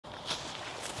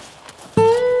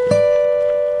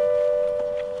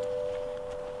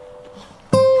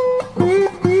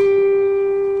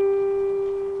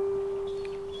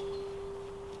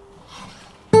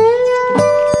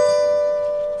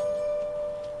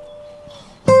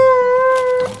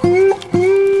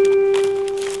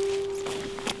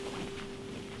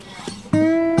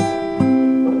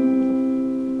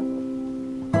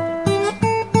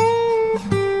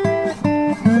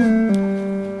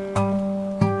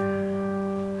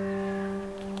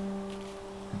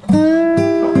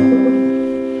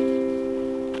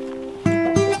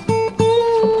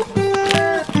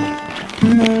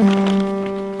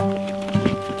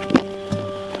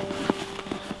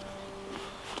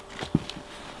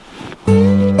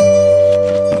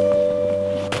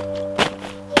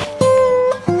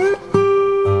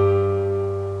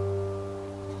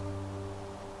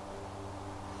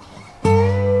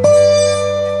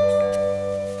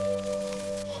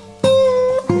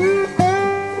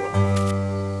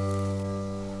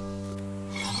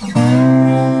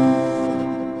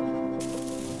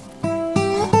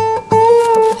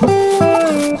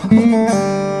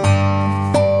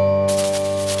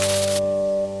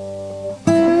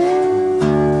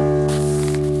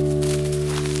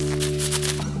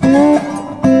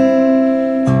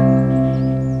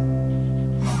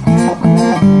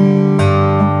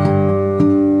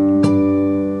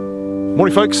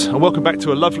and welcome back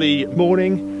to a lovely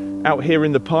morning out here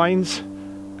in the pines.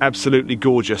 Absolutely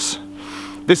gorgeous.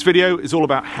 This video is all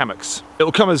about hammocks.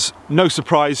 It'll come as no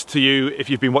surprise to you if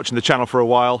you've been watching the channel for a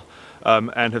while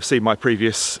and have seen my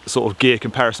previous sort of gear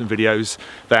comparison videos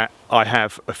that I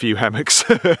have a few hammocks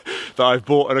that I've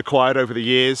bought and acquired over the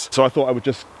years. So I thought I would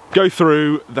just go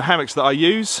through the hammocks that I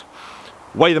use,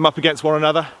 weigh them up against one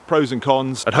another, pros and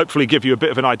cons, and hopefully give you a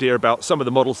bit of an idea about some of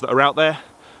the models that are out there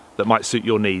that might suit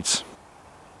your needs.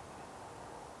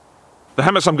 The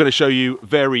hammocks I'm going to show you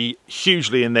vary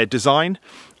hugely in their design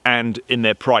and in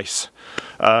their price.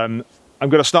 I'm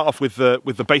going to start off with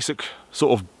the basic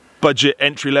sort of budget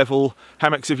entry-level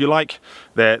hammocks, if you like.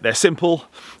 They're simple,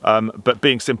 but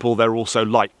being simple, they're also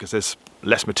light because there's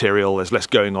less material, there's less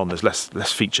going on, there's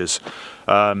less features.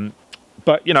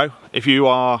 But you know, if you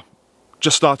are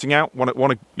just starting out, want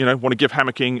to give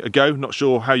hammocking a go, not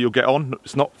sure how you'll get on,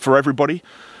 it's not for everybody.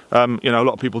 You know, a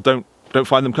lot of people don't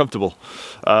find them comfortable.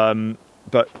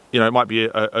 But you know, it might be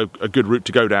a good route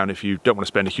to go down if you don't want to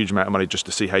spend a huge amount of money just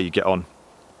to see how you get on.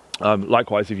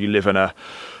 Likewise, if you live in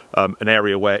an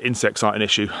area where insects aren't an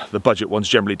issue, the budget ones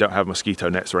generally don't have mosquito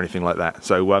nets or anything like that.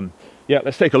 So yeah,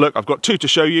 let's take a look. I've got two to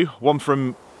show you, one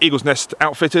from Eagle's Nest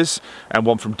Outfitters and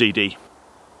one from DD.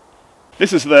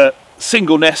 This is the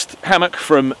single nest hammock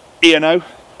from E&O,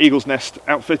 Eagle's Nest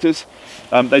Outfitters.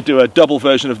 They do a double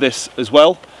version of this as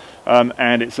well,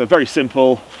 and it's a very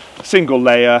simple single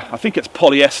layer, I think it's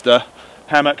polyester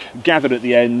hammock, gathered at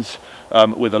the ends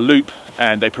with a loop,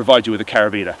 and they provide you with a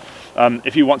carabiner.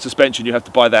 If you want suspension, you have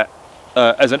to buy that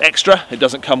as an extra. It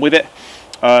doesn't come with it,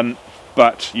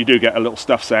 but you do get a little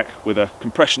stuff sack with a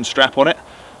compression strap on it,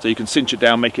 so you can cinch it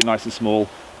down, make it nice and small,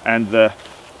 and the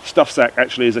stuff sack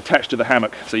actually is attached to the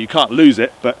hammock, so you can't lose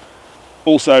it, but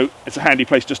also it's a handy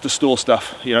place just to store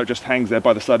stuff. You know, it just hangs there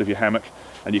by the side of your hammock,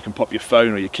 and you can pop your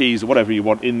phone or your keys or whatever you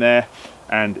want in there,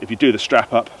 and if you do the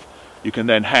strap up, you can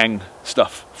then hang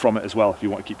stuff from it as well. If you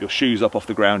want to keep your shoes up off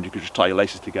the ground, you can just tie your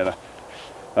laces together,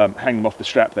 hang them off the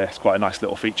strap there. It's quite a nice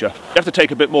little feature. You have to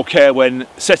take a bit more care when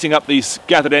setting up these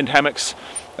gathered end hammocks.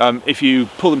 If you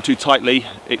pull them too tightly,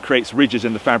 it creates ridges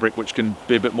in the fabric which can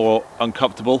be a bit more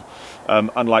uncomfortable,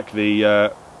 unlike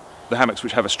the hammocks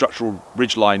which have a structural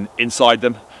ridge line inside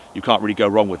them. You can't really go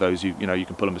wrong with those. You know, you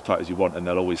can pull them as tight as you want and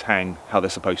they'll always hang how they're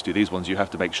supposed to. These ones, you have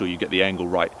to make sure you get the angle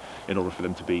right in order for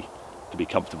them to be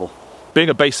comfortable. Being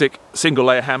a basic single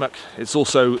layer hammock, it's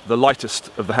also the lightest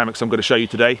of the hammocks I'm going to show you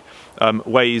today.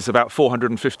 Weighs about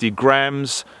 450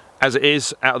 grams as it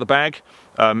is out of the bag.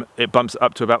 It bumps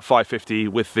up to about 550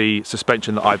 with the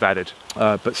suspension that I've added,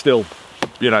 but still,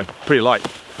 you know, pretty light.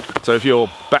 So if you're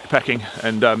backpacking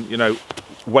and you know,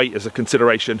 weight as a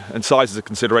consideration and size as a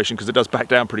consideration, because it does back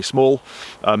down pretty small,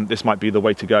 this might be the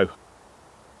way to go.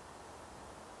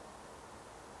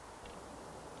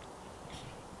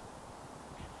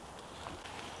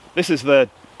 This is the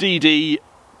DD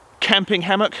camping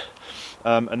hammock,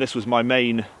 and this was my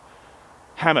main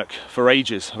hammock for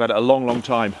ages. I've had it a long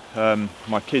time.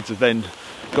 My kids have then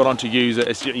gone on to use it.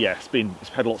 It's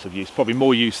had lots of use, probably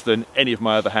more use than any of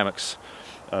my other hammocks,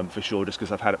 for sure, just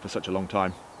because I've had it for such a long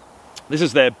time. This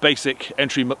is their basic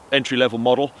entry level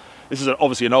model. This is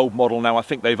obviously an old model now. I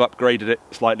think they've upgraded it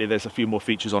slightly. There's a few more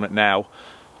features on it now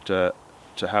to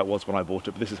how it was when I bought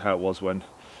it, but this is how it was when,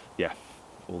 yeah,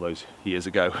 all those years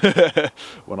ago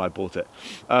when I bought it.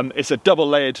 It's a double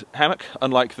layered hammock,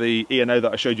 unlike the E&O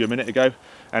that I showed you a minute ago,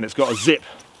 and it's got a zip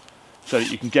so that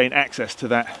you can gain access to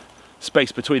that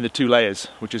space between the two layers,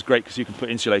 which is great because you can put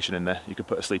insulation in there. You can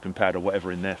put a sleeping pad or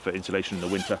whatever in there for insulation in the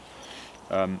winter.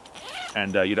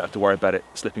 And you don't have to worry about it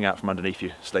slipping out from underneath you.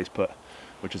 It stays put,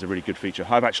 which is a really good feature.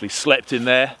 I've actually slept in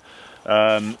there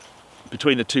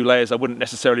between the two layers. I wouldn't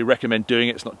necessarily recommend doing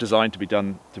it. It's not designed to be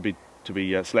done to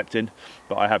be slept in,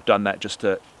 but I have done that just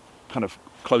to kind of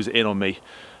close it in on me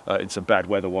in some bad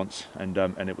weather once, and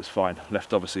it was fine.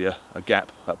 Left obviously a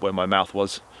gap up where my mouth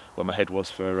was, where my head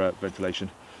was for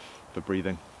ventilation, for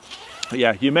breathing. But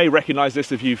yeah, you may recognise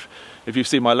this if you've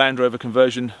seen my Land Rover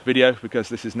conversion video, because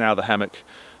this is now the hammock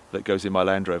that goes in my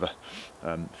Land Rover.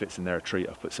 Fits in there a treat.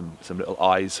 I've put some little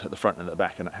eyes at the front and at the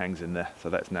back, and it hangs in there. So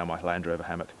that's now my Land Rover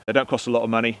hammock. They don't cost a lot of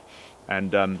money,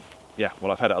 and yeah,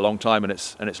 well, I've had it a long time, and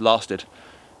it's lasted,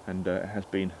 and it has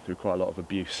been through quite a lot of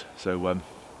abuse. So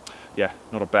yeah,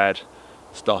 not a bad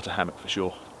starter hammock for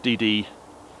sure. DD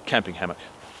camping hammock.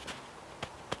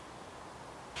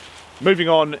 Moving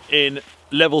on in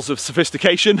levels of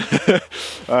sophistication,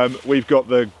 we've got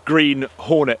the green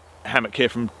Hornet hammock here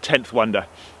from 10th Wonder.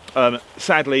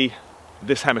 Sadly,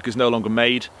 this hammock is no longer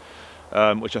made,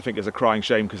 which I think is a crying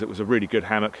shame because it was a really good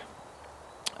hammock,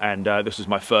 and this was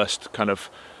my first kind of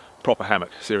proper hammock,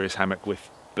 serious hammock with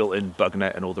built-in bug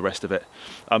net and all the rest of it.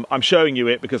 I'm showing you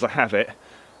it because I have it,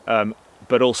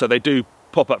 but also they do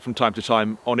pop up from time to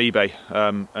time on eBay,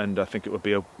 and I think it would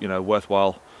be a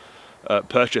worthwhile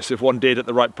purchase if one did at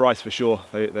the right price, for sure.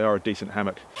 They are a decent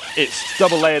hammock. It's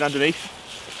double layered underneath,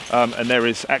 and there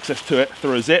is access to it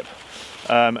through a zip,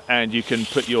 and you can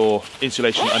put your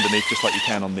insulation underneath just like you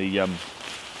can on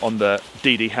the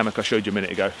DD hammock I showed you a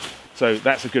minute ago. So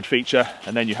that's a good feature,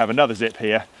 and then you have another zip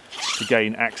here to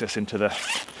gain access into the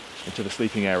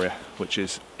sleeping area, which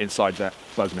is inside that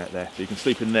bug net there. So you can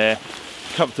sleep in there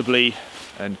comfortably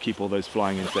and keep all those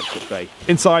flying insects at bay.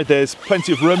 Inside there's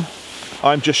plenty of room.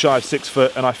 I'm just shy of 6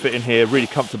 foot and I fit in here really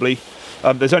comfortably.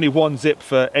 There's only one zip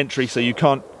for entry, so you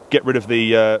can't get rid of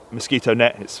the mosquito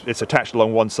net. It's attached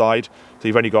along one side, so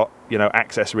you've only got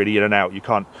access really in and out. You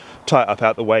can't tie it up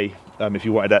out the way if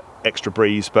you wanted that extra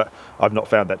breeze, but I've not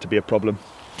found that to be a problem.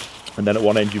 And then at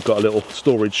one end you've got a little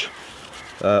storage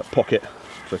pocket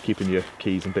for keeping your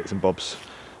keys and bits and bobs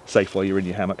safe while you're in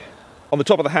your hammock. On the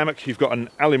top of the hammock you've got an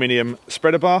aluminium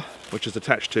spreader bar, which is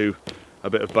attached to a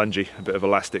bit of bungee, a bit of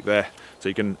elastic there, so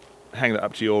you can hang that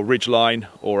up to your ridge line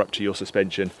or up to your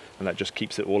suspension, and that just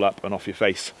keeps it all up and off your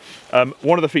face.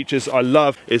 One of the features I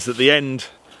love is that the end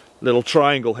little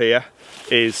triangle here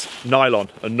is nylon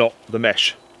and not the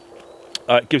mesh.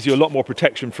 It gives you a lot more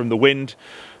protection from the wind.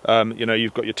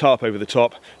 You've got your tarp over the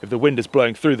top. If the wind is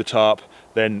blowing through the tarp,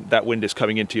 then that wind is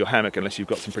coming into your hammock unless you've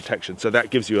got some protection. So that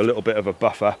gives you a little bit of a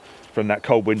buffer from that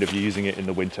cold wind if you're using it in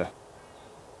the winter.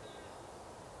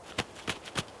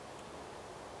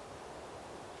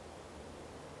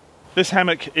 This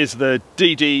hammock is the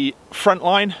DD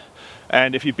Frontline,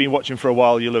 and if you've been watching for a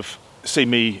while you'll have seen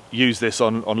me use this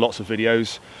on lots of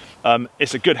videos.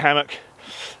 It's a good hammock.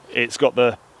 It's got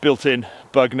the built-in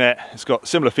bug net. It's got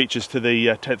similar features to the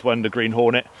 10th Wonder Green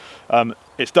Hornet.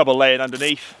 It's double layered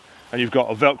underneath, and you've got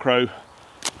a Velcro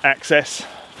access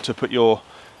to put your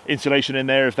insulation in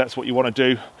there if that's what you want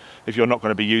to do, if you're not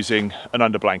going to be using an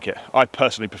under blanket. I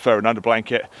personally prefer an under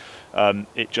blanket.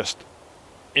 It just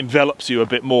envelops you a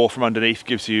bit more from underneath,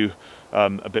 gives you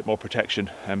a bit more protection,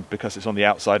 and because it's on the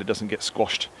outside it doesn't get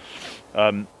squashed.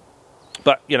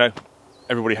 But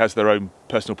everybody has their own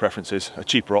personal preferences. A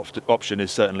cheaper option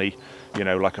is certainly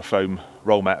like a foam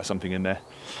roll mat or something in there.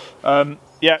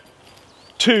 Yeah,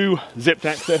 2 zipped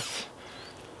access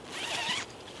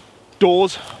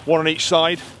doors, one on each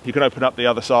side. You can open up the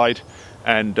other side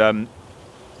and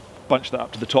bunch that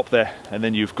up to the top there, and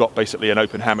then you've got basically an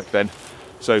open hammock then.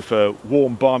 So for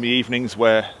warm, balmy evenings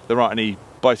where there aren't any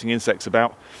biting insects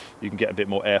about, you can get a bit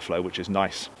more airflow, which is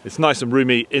nice. It's nice and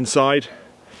roomy inside,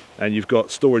 and you've got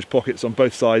storage pockets on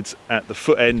both sides at the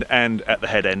foot end and at the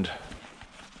head end.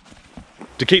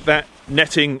 To keep that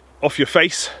netting off your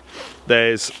face,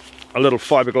 there's a little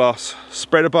fiberglass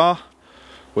spreader bar,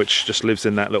 which just lives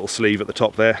in that little sleeve at the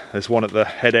top there. There's one at the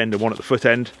head end and one at the foot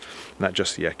end, and that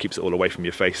just keeps it all away from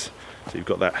your face. So you've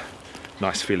got that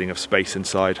nice feeling of space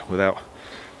inside without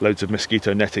loads of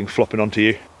mosquito netting flopping onto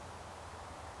you.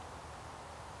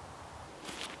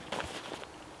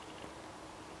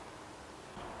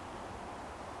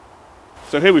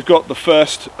 So here we've got the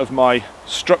first of my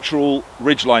structural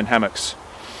ridgeline hammocks.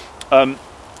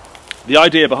 The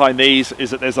idea behind these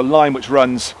is that there's a line which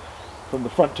runs from the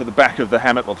front to the back of the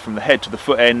hammock, or from the head to the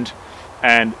foot end,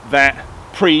 and that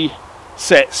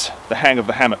pre-sets the hang of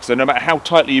the hammock. So no matter how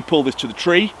tightly you pull this to the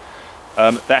tree,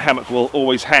 that hammock will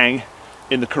always hang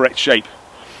in the correct shape.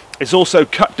 It's also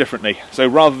cut differently, so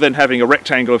rather than having a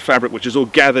rectangle of fabric which is all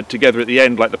gathered together at the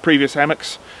end like the previous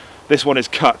hammocks, this one is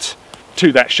cut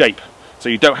to that shape. So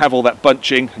you don't have all that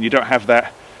bunching, and you don't have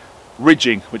that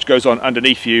ridging which goes on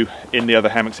underneath you in the other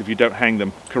hammocks if you don't hang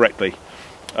them correctly.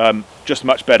 Just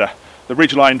much better. The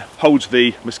ridgeline holds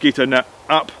the mosquito net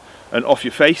up and off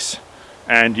your face,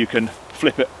 and you can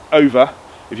flip it over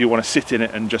if you want to sit in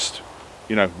it and just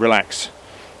relax.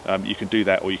 You can do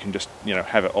that, or you can just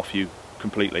have it off you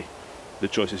completely. The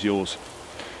choice is yours.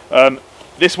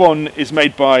 This one is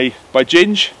made by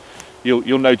Ginge.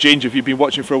 You'll know Ginge if you've been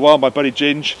watching for a while. My buddy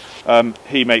Ginge,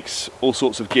 he makes all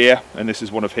sorts of gear, and this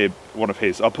is one of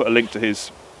his. I'll put a link to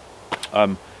his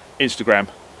Instagram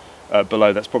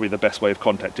below. That's probably the best way of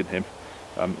contacting him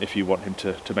if you want him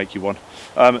to make you one.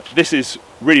 This is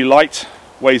really light,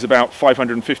 weighs about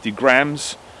 550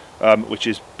 grams, which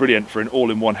is brilliant for an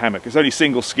all-in-one hammock. It's only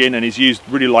single skin, and he's used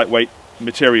really lightweight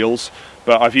materials,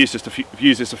 but I've used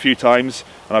this a few times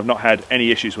and I've not had any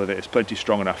issues with it. It's plenty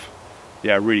strong enough.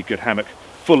 Yeah, really good hammock.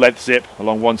 Full length zip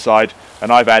along one side,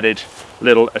 and I've added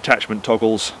little attachment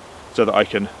toggles so that I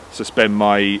can suspend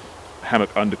my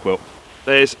hammock underquilt.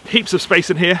 There's heaps of space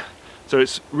in here, so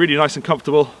it's really nice and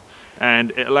comfortable.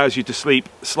 and it allows you to sleep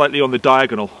slightly on the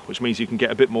diagonal, which means you can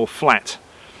get a bit more flat,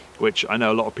 which I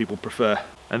know a lot of people prefer.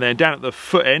 And then down at the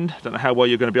foot end, don't know how well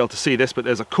you're going to be able to see this, but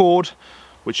there's a cord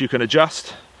which you can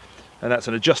adjust, and that's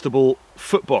an adjustable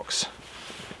foot box.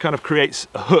 It kind of creates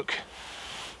a hook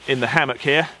in the hammock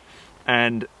here,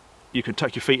 and you can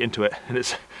tuck your feet into it, and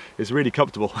it's really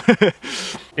comfortable.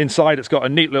 Inside it's got a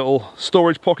neat little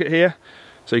storage pocket here,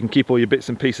 so you can keep all your bits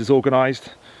and pieces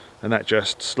organized, and that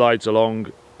just slides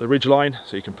along the ridge line,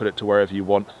 so you can put it to wherever you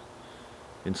want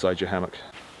inside your hammock.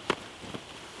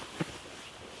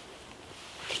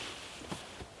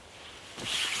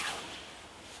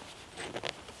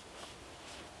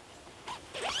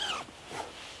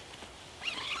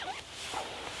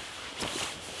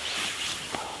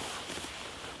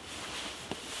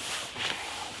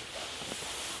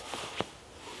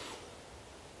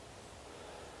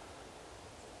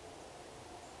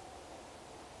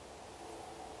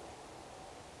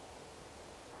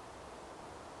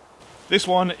 This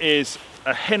one is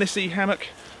a Hennessy hammock.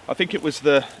 I think it was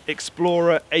the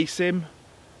Explorer ASIM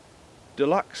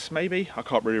Deluxe, maybe? I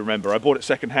can't really remember. I bought it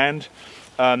secondhand,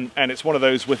 and it's one of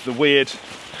those with the weird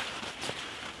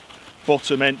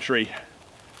bottom entry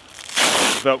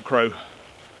Velcro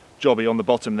jobby on the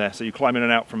bottom there. So you climb in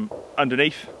and out from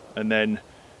underneath, and then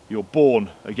you're born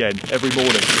again every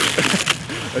morning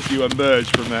as you emerge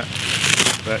from that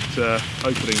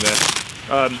opening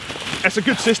there. It's a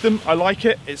good system, I like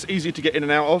it, it's easy to get in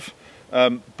and out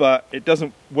of, but it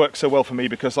doesn't work so well for me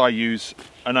because I use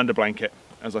an under blanket,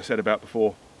 as I said about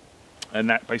before, and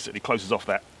that basically closes off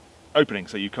that opening,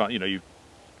 so you can't, you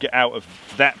get out of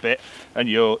that bit and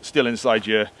you're still inside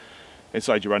your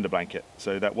under blanket,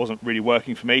 so that wasn't really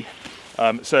working for me.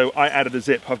 So I added a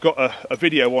zip. I've got a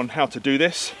video on how to do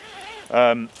this.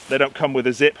 They don't come with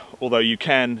a zip, although you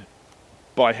can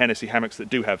buy Hennessy hammocks that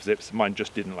do have zips. Mine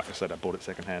just didn't, like I said, I bought it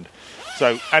secondhand.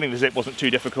 So adding the zip wasn't too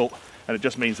difficult, and it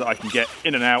just means that I can get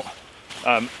in and out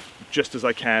just as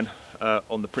I can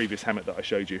on the previous hammock that I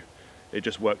showed you. It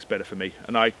just works better for me.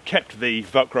 And I kept the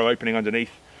Velcro opening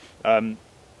underneath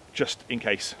just in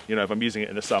case, if I'm using it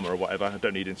in the summer or whatever, I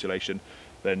don't need insulation,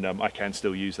 then I can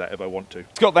still use that if I want to.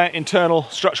 It's got that internal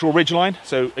structural ridge line,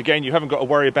 so again, you haven't got to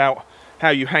worry about how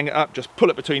you hang it up. Just pull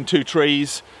it between two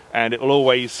trees and it will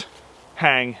always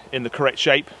hang in the correct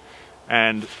shape,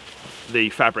 and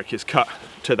the fabric is cut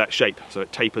to that shape, so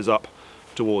it tapers up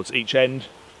towards each end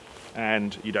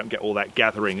and you don't get all that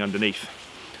gathering underneath.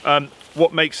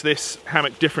 What makes this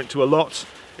hammock different to a lot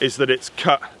is that it's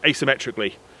cut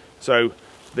asymmetrically, so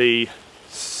the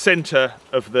center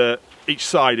of each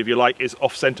side, if you like, is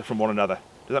off center from one another.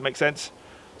 Does that make sense?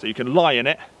 So you can lie in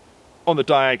it on the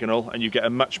diagonal and you get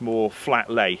a much more flat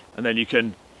lay, and then you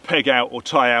can peg out or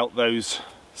tie out those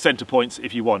center points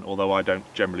if you want, although I don't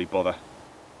generally bother.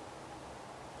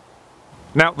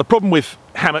 Now, the problem with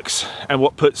hammocks and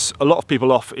what puts a lot of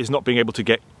people off is not being able to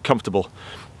get comfortable.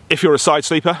 If you're a side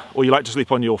sleeper or you like to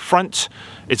sleep on your front,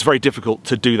 it's very difficult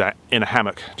to do that in a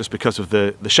hammock just because of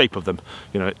the shape of them.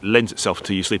 It lends itself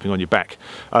to you sleeping on your back.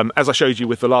 As I showed you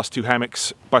with the last two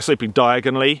hammocks, by sleeping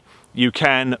diagonally you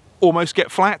can almost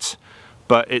get flat,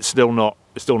 but it's still not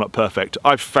perfect.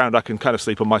 I've found I can kind of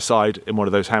sleep on my side in one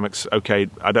of those hammocks okay.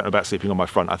 I don't know about sleeping on my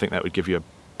front. I think that would give you a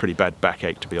pretty bad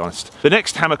backache, to be honest. The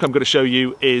next hammock I'm going to show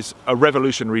you is a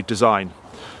revolutionary design.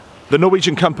 The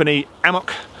Norwegian company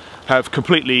Hammocks have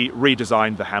completely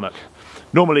redesigned the hammock.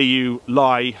 Normally you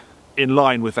lie in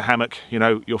line with the hammock,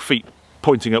 your feet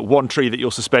pointing at one tree that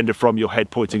you're suspended from, your head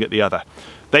pointing at the other.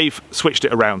 They've switched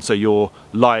it around so you're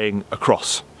lying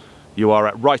across. You are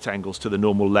at right angles to the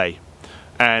normal lay.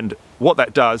 And what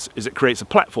that does is it creates a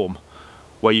platform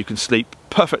where you can sleep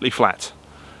perfectly flat.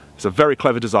 It's a very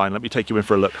clever design. Let me take you in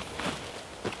for a look.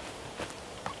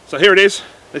 So here it is.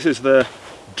 This is the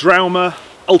Drauma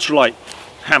Ultralight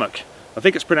hammock. I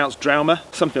think it's pronounced Drauma,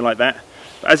 something like that.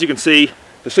 But as you can see,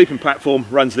 the sleeping platform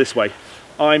runs this way.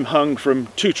 I'm hung from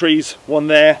two trees, one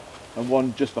there and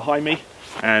one just behind me,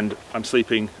 and I'm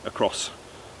sleeping across,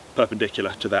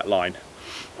 perpendicular to that line.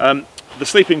 The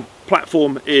sleeping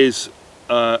platform is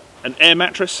an air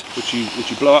mattress which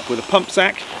you blow up with a pump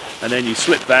sack, and then you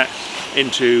slip that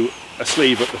into a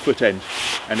sleeve at the foot end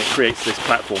and it creates this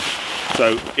platform.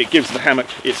 So it gives the hammock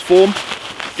its form,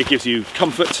 it gives you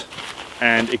comfort,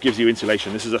 and it gives you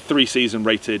insulation. This is a 3-season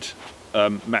rated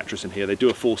mattress in here. They do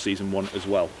a 4-season one as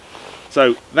well.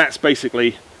 So that's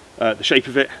basically the shape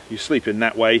of it. You sleep in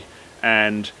that way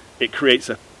and it creates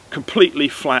a completely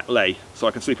flat lay. So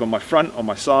I can sleep on my front, on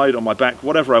my side, on my back,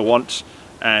 whatever I want,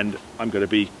 and I'm going to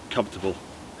be comfortable.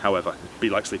 However, it'd be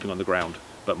like sleeping on the ground,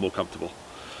 but more comfortable.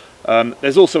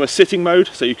 There's also a sitting mode,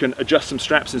 so you can adjust some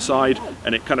straps inside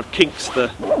and it kind of kinks the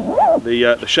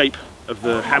the shape of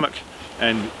the hammock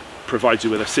and provides you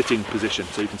with a sitting position,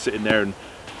 so you can sit in there and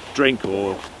drink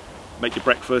or make your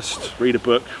breakfast, read a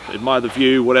book, admire the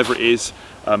view, whatever it is,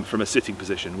 from a sitting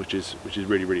position, which is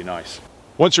really, really nice.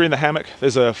 Once you're in the hammock,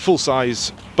 there's a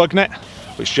full-size bug net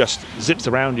which just zips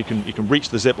around. You can reach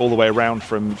the zip all the way around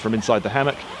from inside the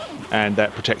hammock, and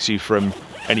that protects you from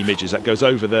any midges. That goes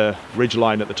over the ridge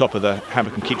line at the top of the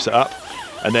hammock and keeps it up.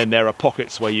 And then there are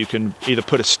pockets where you can either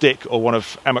put a stick or one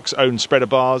of Hammock's own spreader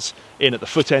bars in at the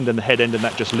foot end and the head end, and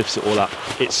that just lifts it all up.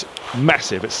 It's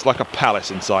massive. It's like a palace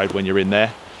inside when you're in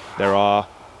there. There are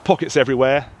pockets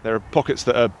everywhere. There are pockets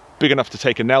that are big enough to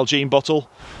take a Nalgene bottle,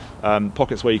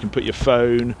 pockets where you can put your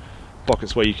phone,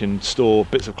 pockets where you can store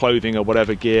bits of clothing or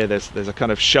whatever gear. There's a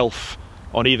kind of shelf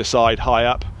on either side high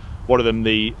up. One of them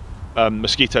the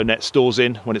mosquito net stores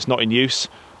in when it's not in use,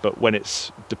 but when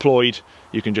it's deployed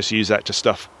you can just use that to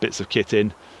stuff bits of kit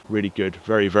in. Really good,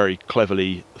 very, very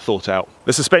cleverly thought out.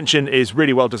 The suspension is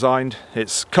really well designed.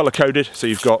 It's color coded, so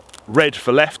you've got red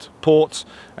for left port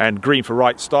and green for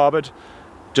right starboard.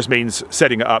 Just means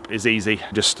setting it up is easy.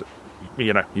 Just,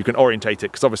 you know, you can orientate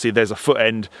it, because obviously there's a foot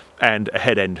end and a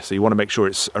head end, so you want to make sure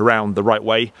it's around the right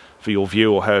way for your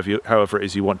view, or however it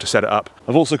is you want to set it up.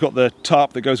 I've also got the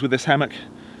tarp that goes with this hammock.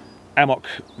 Hammocks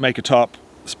make a tarp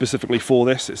specifically for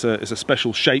this. It's a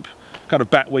special shape, kind of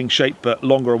bat wing shape, but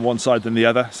longer on one side than the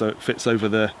other, so it fits over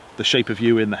the shape of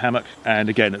you in the hammock. And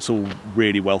again, it's all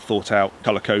really well thought out,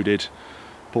 color coded,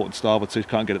 port and starboard, so you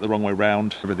can't get it the wrong way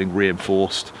round. Everything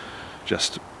reinforced,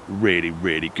 just really,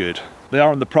 really good. They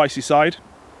are on the pricey side,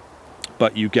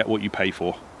 but you get what you pay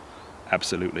for.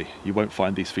 Absolutely. You won't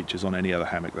find these features on any other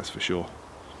hammock, that's for sure.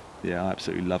 Yeah, I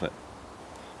absolutely love it.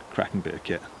 Cracking bit of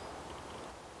kit.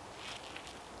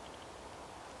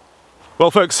 Well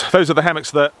folks, those are the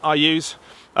hammocks that I use.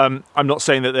 I'm not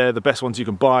saying that they're the best ones you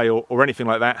can buy or anything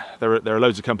like that. There are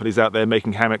loads of companies out there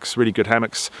making hammocks, really good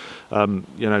hammocks. You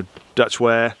know,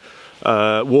 Dutchware,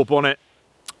 War Bonnet,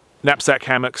 knapsack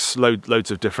hammocks, loads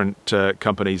of different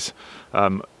companies.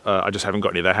 I just haven't got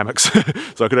any of their hammocks,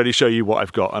 so I can only show you what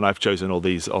I've got, and I've chosen all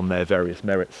these on their various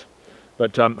merits.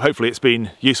 But hopefully it's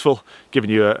been useful, giving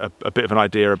you a bit of an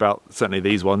idea about certainly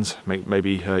these ones.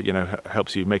 Maybe you know,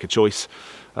 helps you make a choice.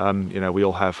 You know, we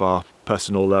all have our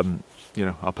personal, you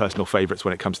know, our personal favourites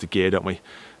when it comes to gear, don't we?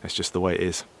 It's just the way it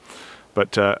is.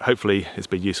 But hopefully it's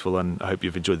been useful, and I hope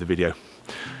you've enjoyed the video.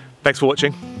 Thanks for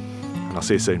watching, and I'll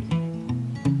see you soon.